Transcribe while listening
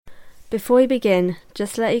Before we begin,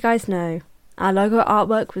 just to let you guys know, our logo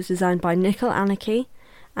artwork was designed by Arachne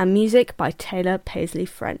and music by Taylor Paisley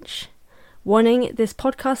French. Warning, this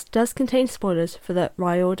podcast does contain spoilers for the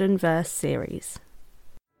Riordan Verse series.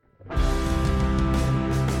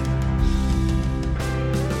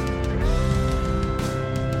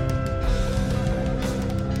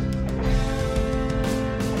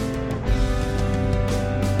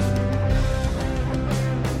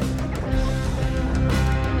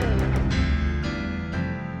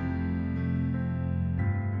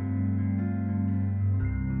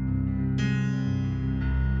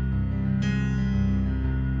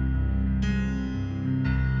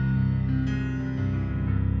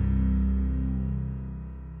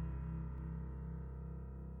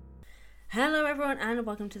 Hello everyone and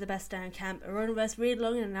welcome to the Best Day on Camp, a Riordanverse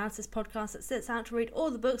read-along and analysis podcast that sets out to read all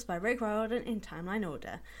the books by Rick Riordan in timeline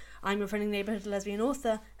order. I'm your friendly neighbourhood lesbian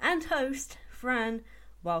author and host, Fran.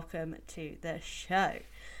 Welcome to the show.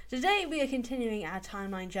 Today we are continuing our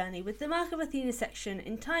timeline journey with the Mark of Athena section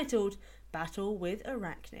entitled Battle with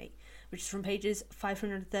Arachne, which is from pages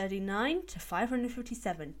 539 to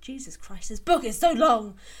 557. Jesus Christ, this book is so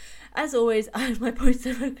long! As always, I have my points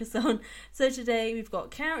to focus on. So today we've got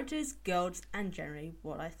characters, gods, and generally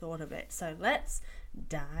what I thought of it. So let's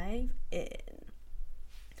dive in.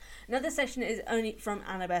 Now this section is only from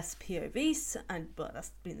Annabeth's POVs, and well,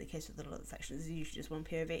 that's been the case with a lot of the sections. It's usually just one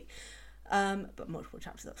POV, but multiple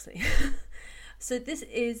chapters obviously. So this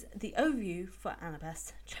is the overview for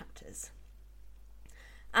Annabeth's chapters.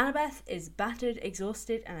 Annabeth is battered,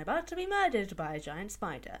 exhausted, and about to be murdered by a giant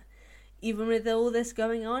spider. Even with all this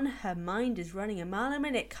going on, her mind is running a mile a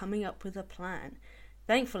minute coming up with a plan.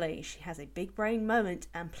 Thankfully, she has a big brain moment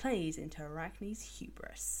and plays into Arachne's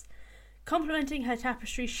hubris. Complimenting her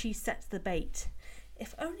tapestry, she sets the bait.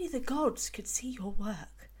 If only the gods could see your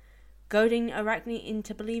work. Goading Arachne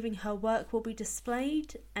into believing her work will be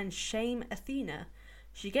displayed and shame Athena,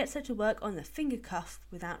 she gets her to work on the finger cuff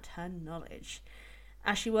without her knowledge.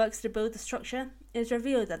 As she works to build the structure, it is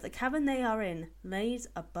revealed that the cavern they are in lays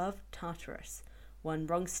above Tartarus. One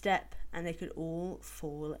wrong step and they could all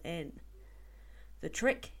fall in. The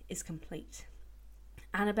trick is complete.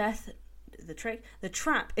 The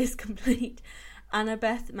trap is complete.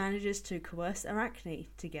 Annabeth manages to coerce Arachne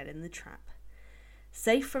to get in the trap.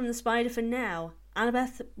 Safe from the spider for now,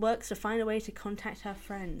 Annabeth works to find a way to contact her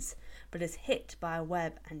friends, but is hit by a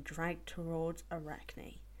web and dragged towards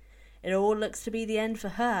Arachne. It all looks to be the end for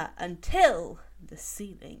her until the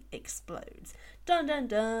ceiling explodes. Dun dun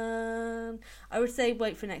dun! I would say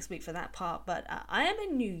wait for next week for that part, but I am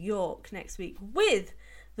in New York next week with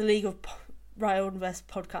the League of Riordanverse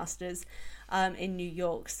podcasters in New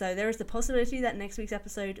York. So there is the possibility that next week's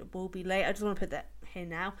episode will be late. I just want to put that here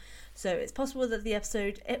now. So it's possible that the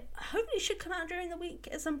episode, it hopefully should come out during the week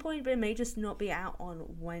at some point, but it may just not be out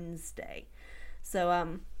on Wednesday.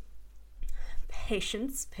 So,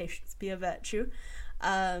 patience be a virtue.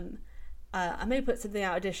 I may put something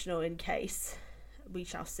out additional in case, we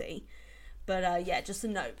shall see, but yeah, just a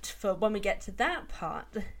note for when we get to that part,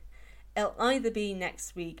 it'll either be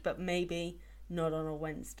next week but maybe not on a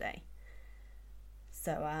Wednesday.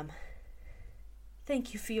 So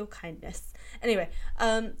thank you for your kindness. Anyway,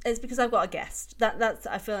 it's because I've got a guest. That's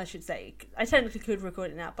I feel I should say. I technically could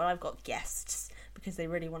record it now, but I've got guests because they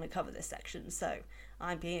really want to cover this section, so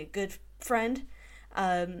I'm being a good friend.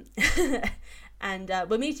 And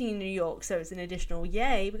we're meeting in New York, so it's an additional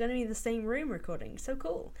yay, we're going to be in the same room recording, so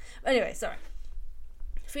cool. But anyway, sorry,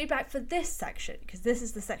 feedback for this section, because this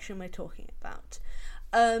is the section we're talking about.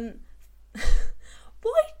 Why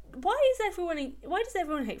does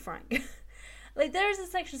everyone hate Frank? Like, there is a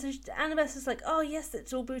section, so Annabeth is like, oh yes,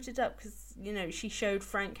 it's all booted up because, you know, she showed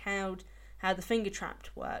Frank how the finger trap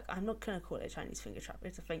work. I'm not going to call it a Chinese finger trap,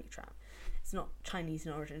 it's a finger trap. It's not Chinese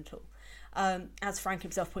in origin at all, as Frank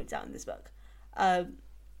himself points out in this book. But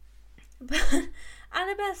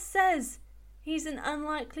Annabeth says he's an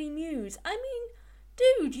unlikely muse. I mean,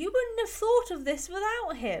 dude, you wouldn't have thought of this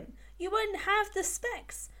without him. You wouldn't have the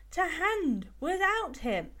specs to hand without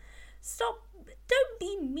him. Don't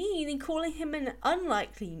be mean in calling him an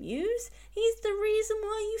unlikely muse. He's the reason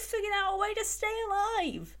why you figured out a way to stay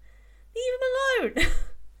alive. Leave him alone.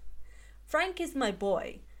 Frank is my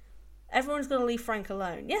boy. Everyone's got to leave Frank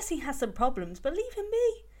alone. Yes, he has some problems, but leave him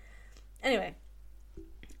be. Anyway,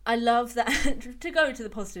 I love that, to go into the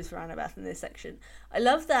positives for Annabeth in this section, I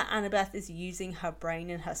love that Annabeth is using her brain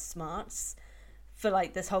and her smarts for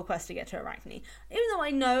like this whole quest to get to Arachne. Even though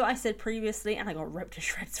I know I said previously, and I got ripped to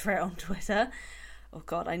shreds for it on Twitter. Oh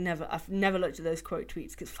god, I've never looked at those quote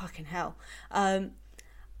tweets because fucking hell. The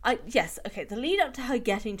lead up to her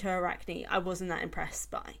getting to Arachne, I wasn't that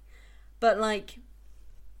impressed by. But, like,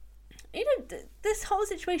 you know, this whole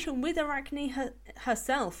situation with Arachne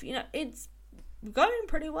herself, you know, it's going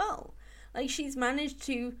pretty well. Like, she's managed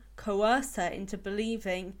to coerce her into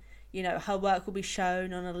believing, you know, her work will be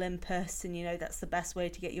shown on Olympus, and, you know, that's the best way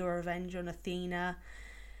to get your revenge on Athena,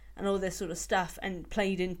 and all this sort of stuff, and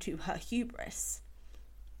played into her hubris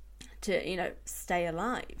to, you know, stay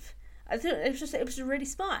alive. I thought it was really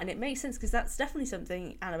smart, and it makes sense because that's definitely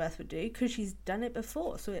something Annabeth would do because she's done it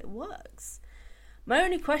before, so it works. My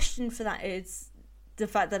only question for that is the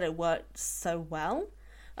fact that it worked so well.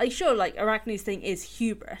 Like, sure, like, Arachne's thing is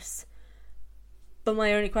hubris, but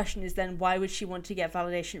my only question is then why would she want to get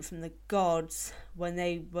validation from the gods when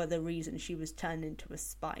they were the reason she was turned into a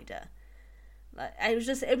spider? Like,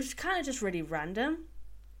 it was kind of just really random.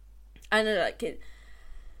 I know, like,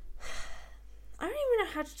 I don't even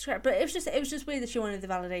know how to describe it, but it was just weird that she wanted the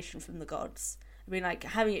validation from the gods. I mean, like,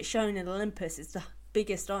 having it shown in Olympus is the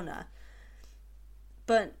biggest honour.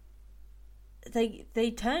 But they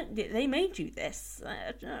made you this.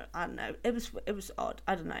 I don't know. It was odd.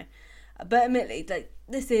 I don't know. But admittedly, like,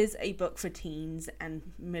 this is a book for teens and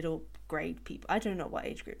middle grade people. I don't know what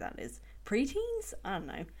age group that is. Pre-teens? I don't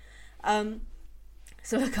know.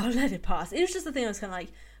 So I can't let it pass. It was just the thing I was kind of like,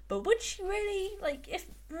 but would she really, like, if,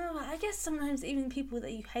 I guess sometimes even people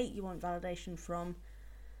that you hate, you want validation from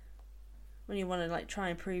when you want to, like, try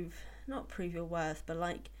and not prove your worth, but,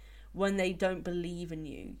 like, when they don't believe in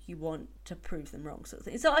you, you want to prove them wrong, sort of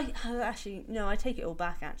thing. So I take it all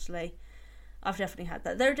back, actually. I've definitely had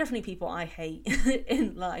that. There are definitely people I hate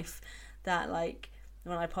in life that, like,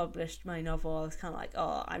 when I published my novel, I was kind of like,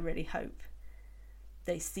 oh, I really hope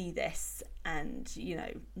they see this and, you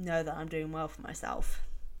know that I'm doing well for myself.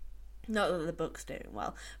 Not that the book's doing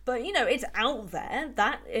well, but, you know, it's out there.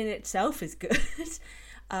 That in itself is good.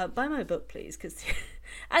 Buy my book, please,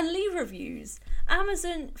 and leave reviews.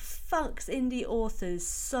 Amazon fucks indie authors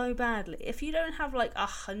so badly. If you don't have, like,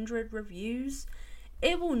 100 reviews,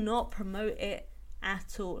 it will not promote it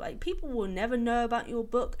at all. Like, people will never know about your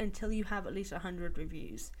book until you have at least 100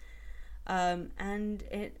 reviews. And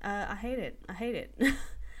I hate it. I hate it.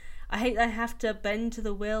 I hate that I have to bend to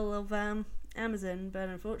the will of Amazon, but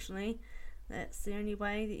unfortunately, that's the only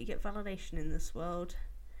way that you get validation in this world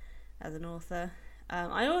as an author.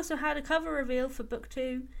 I also had a cover reveal for book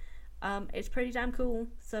 2. It's pretty damn cool.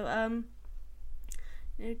 So,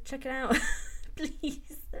 you know, check it out,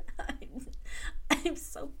 please. I'm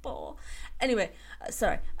so poor. Anyway,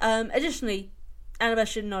 sorry. Additionally, Annabeth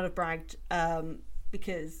should not have bragged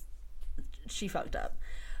because she fucked up.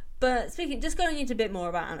 But just going into a bit more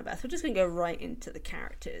about Annabeth, we're just going to go right into the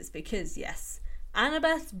characters because, yes,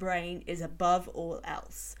 Annabeth's brain is above all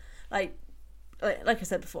else. Like I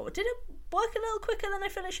said before, did it work a little quicker than I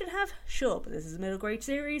feel it should have? Sure, but this is a middle grade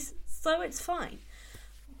series, so it's fine.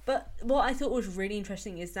 But what I thought was really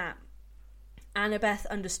interesting is that Annabeth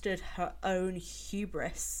understood her own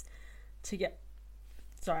hubris to get...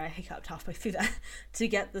 Sorry, I hiccuped halfway through that. To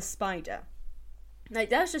get the spider. Like,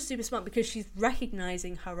 that's just super smart because she's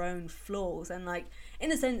recognising her own flaws and, like, in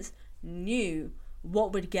a sense, knew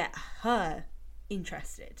what would get her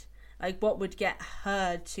interested. Like, what would get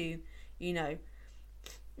her to, you know,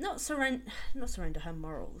 not surrender her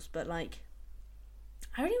morals, but, like,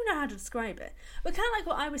 I don't even know how to describe it. But kind of like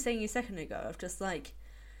what I was saying a second ago of just, like,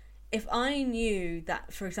 if I knew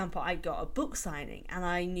that, for example, I got a book signing and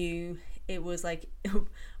I knew it was, like,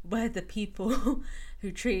 where the people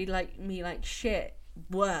who treated me like shit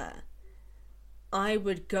were, I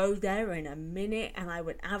would go there in a minute and I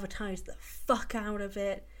would advertise the fuck out of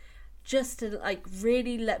it just to, like,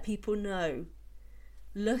 really let people know,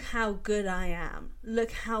 look how good I am,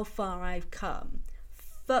 look how far I've come,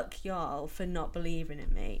 fuck y'all for not believing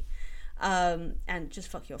in me, and just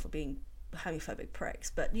fuck y'all for being homophobic pricks.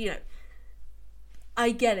 But, you know,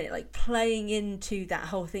 I get it, like, playing into that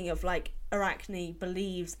whole thing of, like, Arachne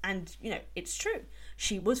believes, and, you know, it's true,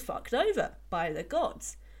 she was fucked over by the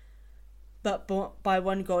gods, but by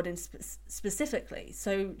one god specifically.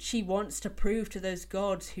 So she wants to prove to those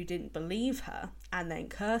gods who didn't believe her and then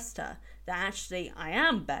cursed her that actually I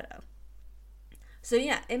am better. So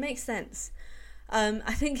yeah, it makes sense.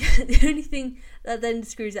 I think the only thing that then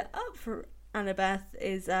screws it up for Annabeth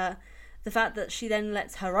is the fact that she then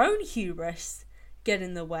lets her own hubris get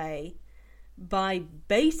in the way by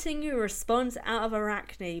baiting a response out of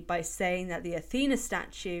Arachne by saying that the Athena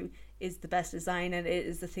statue is the best design and it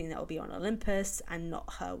is the thing that will be on Olympus and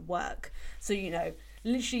not her work. So, you know,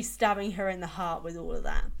 literally stabbing her in the heart with all of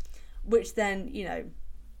that. Which then, you know,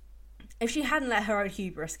 if she hadn't let her own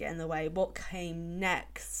hubris get in the way, what came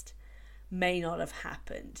next may not have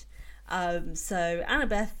happened. So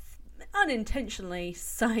Annabeth unintentionally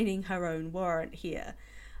signing her own warrant here.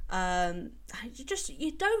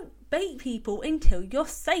 You don't bait people until you're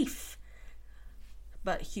safe.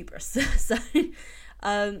 But hubris. So,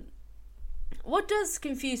 what does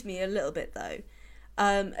confuse me a little bit though,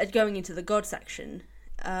 going into the god section,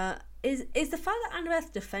 is the fact that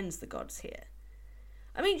Annabeth defends the gods here.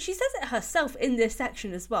 I mean, she says it herself in this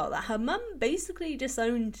section as well, that her mum basically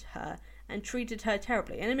disowned her and treated her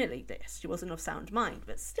terribly. And admittedly, yes, she wasn't of sound mind,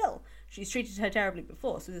 but still, she's treated her terribly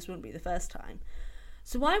before, so this wouldn't be the first time.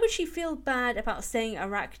 So why would she feel bad about saying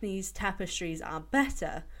Arachne's tapestries are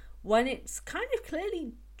better when it's kind of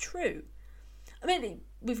clearly true? I mean,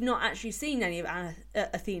 we've not actually seen any of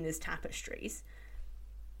Athena's tapestries,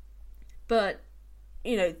 but,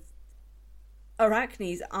 you know,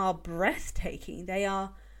 Arachne's are breathtaking.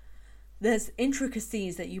 There's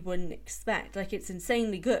intricacies that you wouldn't expect. Like, it's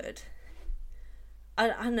insanely good. I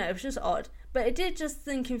don't know, it was just odd. But it did just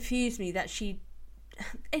then confuse me that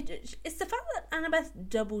it's the fact that Annabeth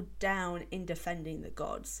doubled down in defending the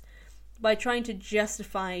gods by trying to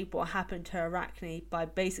justify what happened to Arachne by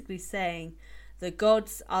basically saying the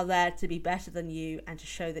gods are there to be better than you and to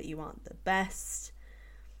show that you aren't the best.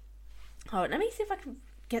 Oh, let me see if I can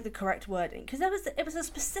get the correct wording, because it was a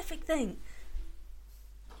specific thing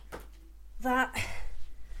that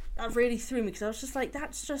really threw me, because I was just like,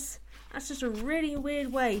 that's just a really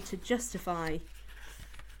weird way to justify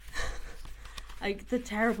like the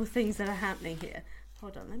terrible things that are happening here.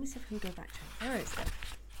 Hold on, let me see if I can go back to it. Where is it?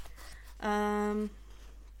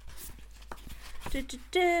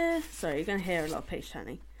 Sorry, you're gonna hear a lot of page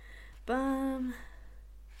turning.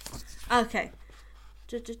 Okay.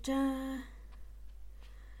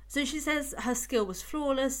 So she says her skill was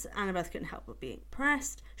flawless. Annabeth couldn't help but be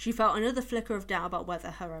impressed. She felt another flicker of doubt about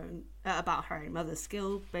whether her own mother's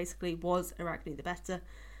skill basically was Arachne the better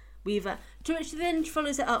weaver. To which then she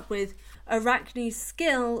follows it up with, Arachne's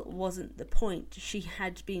skill wasn't the point. She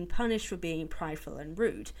had been punished for being prideful and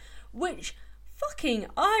rude. Which, fucking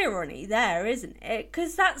irony there, isn't it?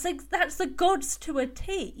 Because that's the gods to a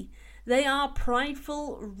T. They are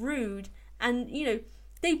prideful, rude, and, you know,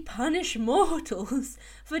 they punish mortals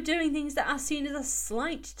for doing things that are seen as a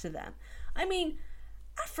slight to them. I mean,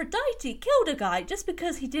 Aphrodite killed a guy just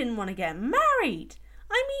because he didn't want to get married.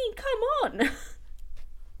 I mean, come on.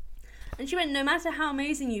 And she went, no matter how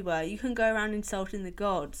amazing you were, you can go around insulting the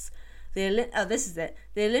gods. This is it.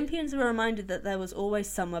 The Olympians were reminded that there was always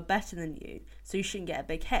someone better than you, so you shouldn't get a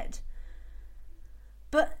big head.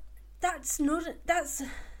 But that's not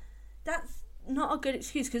a good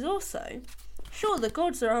excuse, because also, sure, the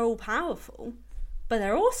gods are all powerful, but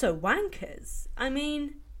they're also wankers. I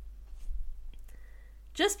mean,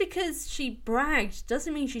 just because she bragged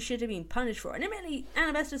doesn't mean she should have been punished for it. And admittedly,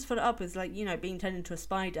 Annabeth just followed up with, like, you know, being turned into a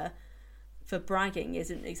spider for bragging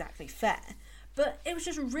isn't exactly fair. But it was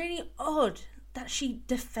just really odd that she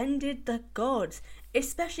defended the gods,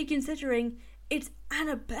 especially considering it's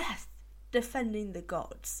Annabeth defending the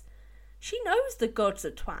gods. She knows the gods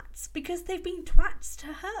are twats because they've been twats to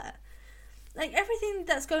her. Like, everything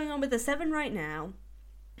that's going on with the Seven right now,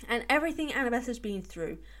 and everything Annabeth has been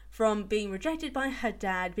through, from being rejected by her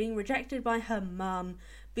dad, being rejected by her mum,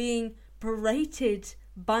 being berated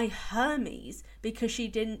by Hermes because she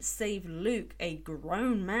didn't save Luke, a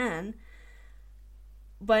grown man,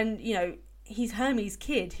 when, you know, he's Hermes'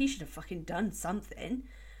 kid, he should have fucking done something.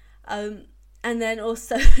 And then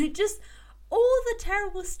also just all the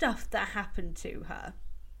terrible stuff that happened to her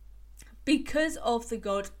because of the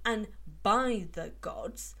gods and by the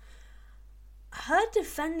gods. Her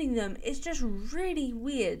defending them is just really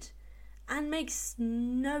weird and makes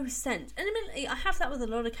no sense. And admittedly, I have that with a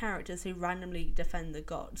lot of characters who randomly defend the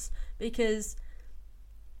gods, because,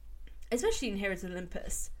 especially in Heroes of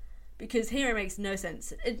Olympus, because here it makes no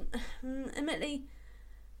sense. Admittedly,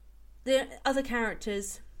 the other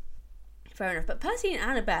characters, fair enough, but Percy and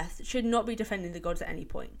Annabeth should not be defending the gods at any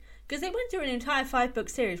point, because they went through an entire 5-book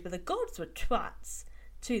series where the gods were twats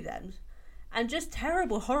to them and just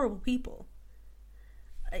terrible, horrible people.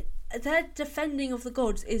 Their defending of the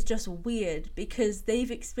gods is just weird because they've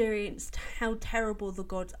experienced how terrible the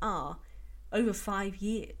gods are over 5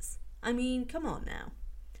 years. I mean, come on now.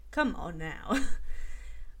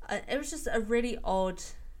 It was just a really odd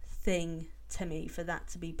thing to me for that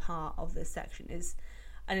to be part of this section, is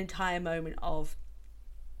an entire moment of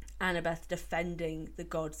Annabeth defending the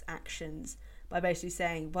gods' actions by basically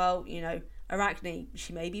saying, well, you know, Arachne,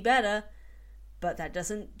 she may be better, but that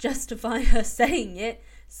doesn't justify her saying it,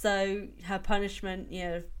 so her punishment,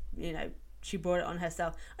 you know, she brought it on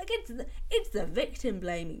herself. Like, it's the victim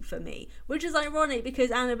blaming for me, which is ironic because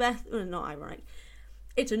Annabeth, well, not ironic,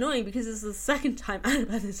 it's annoying because it's the second time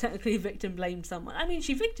Annabeth has technically victim blamed someone. I mean,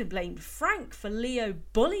 she victim blamed Frank for Leo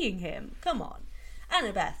bullying him. Come on.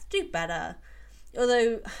 Annabeth, do better.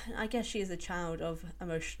 Although, I guess she is a child of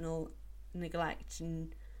emotional neglect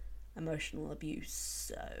and emotional abuse,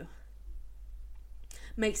 so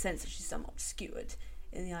makes sense that she's somewhat skewed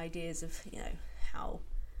in the ideas of, how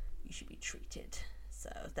you should be treated. So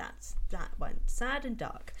that went sad and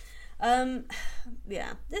dark. I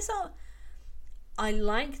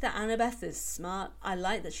like that Annabeth is smart. I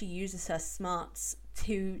like that she uses her smarts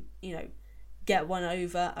to, get one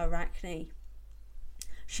over Arachne.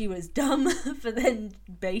 She was dumb for then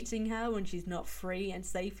baiting her when she's not free and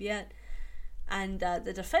safe yet. And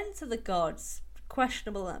the defense of the gods,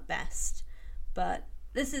 questionable at best. But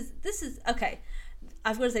this is okay.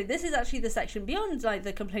 I've got to say, this is actually the section beyond like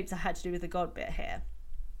the complaints I had to do with the god bit here.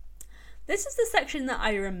 This is the section that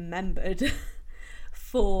I remembered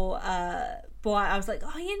for why I was like,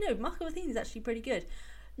 Mark of Athena is actually pretty good.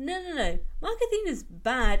 No. Mark Athena is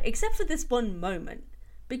bad, except for this one moment.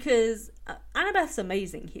 Because Annabeth's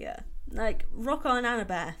amazing here. Like, rock on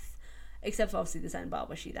Annabeth. Except for obviously this end bar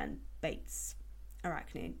where she then baits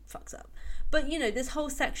Arachne and fucks up. But, this whole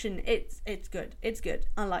section, it's good. It's good.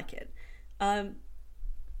 I like it.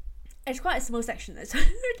 It's quite a small section though, so I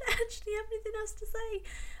don't actually have anything else to say.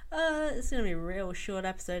 It's going to be a real short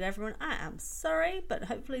episode, everyone. I am sorry, but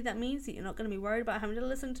hopefully that means that you're not going to be worried about having to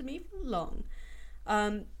listen to me for long.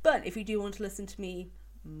 But if you do want to listen to me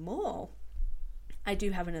more, I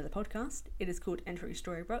do have another podcast. It is called Entering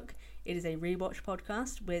Storybook. It is a rewatch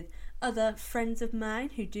podcast with other friends of mine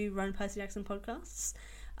who do run Percy Jackson podcasts.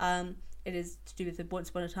 It is to do with the Once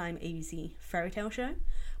Upon a Time ABC fairy tale show.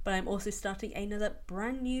 But I'm also starting another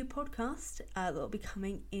brand new podcast that will be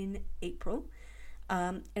coming in April.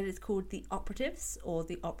 It is called The Operatives, or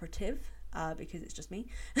The Operative, because it's just me,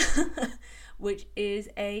 which is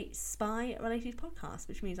a spy-related podcast,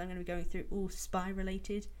 which means I'm going to be going through all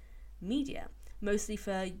spy-related media, mostly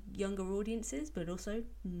for younger audiences, but also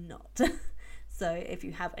not. So if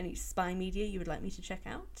you have any spy media you would like me to check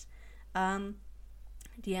out, DM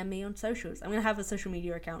me on socials. I'm going to have a social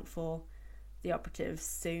media account for The Operatives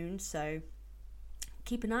soon, so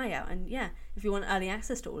keep an eye out. And yeah, if you want early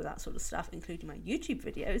access to all of that sort of stuff, including my YouTube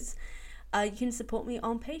videos, you can support me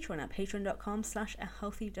on Patreon at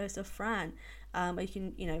patreon.com/ahealthydoseoffran, where you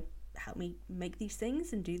can, help me make these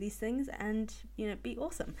things and do these things and, be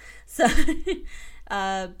awesome. So,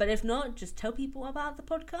 but if not, just tell people about the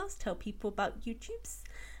podcast, tell people about YouTubes,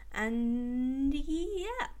 and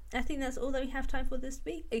yeah, I think that's all that we have time for this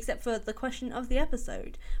week, except for the question of the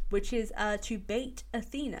episode, which is to bait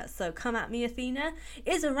Athena. So come at me, Athena.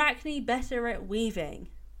 Is Arachne better at weaving?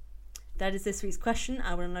 That is this week's question.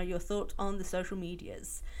 I want to know your thoughts on the social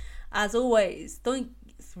medias. As always, thank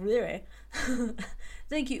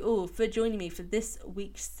you all for joining me for this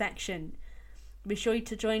week's section. Be sure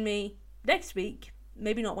to join me next week,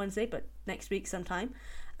 maybe not Wednesday, but next week sometime,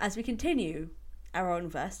 as we continue our own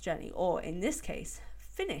verse journey, or in this case,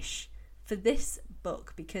 finish for this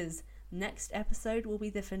book, because next episode will be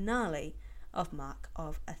the finale of Mark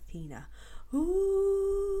of Athena.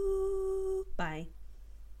 Ooh, bye.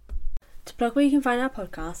 To plug where you can find our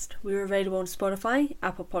podcast, we're available on Spotify,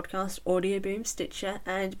 Apple Podcasts, Audio Boom, Stitcher,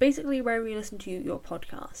 and basically wherever you listen to your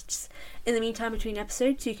podcasts. In the meantime, between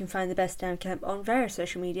episodes, you can find the Best Damn Camp on various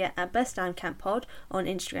social media at Best Damn Camp Pod on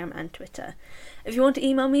Instagram and Twitter. If you want to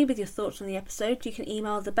email me with your thoughts on the episode, you can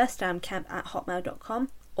email thebestdamncamp@hotmail.com,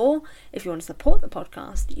 or if you want to support the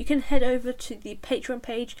podcast, you can head over to the Patreon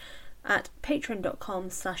page at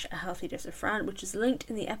patreon.com/ahealthydoseoffran, which is linked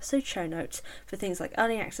in the episode show notes for things like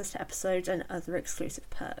early access to episodes and other exclusive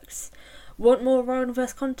perks. Want more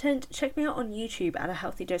Royalverse content? Check me out on YouTube at A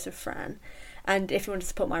Healthy Dose of Fran. And if you want to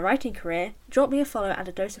support my writing career, drop me a follow at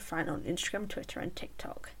A Dose of Fran on Instagram, Twitter and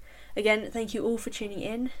TikTok. Again, thank you all for tuning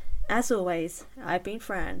in. As always, I've been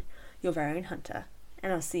Fran, your very own hunter,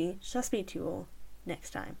 and I'll speak to you all next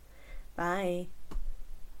time. Bye.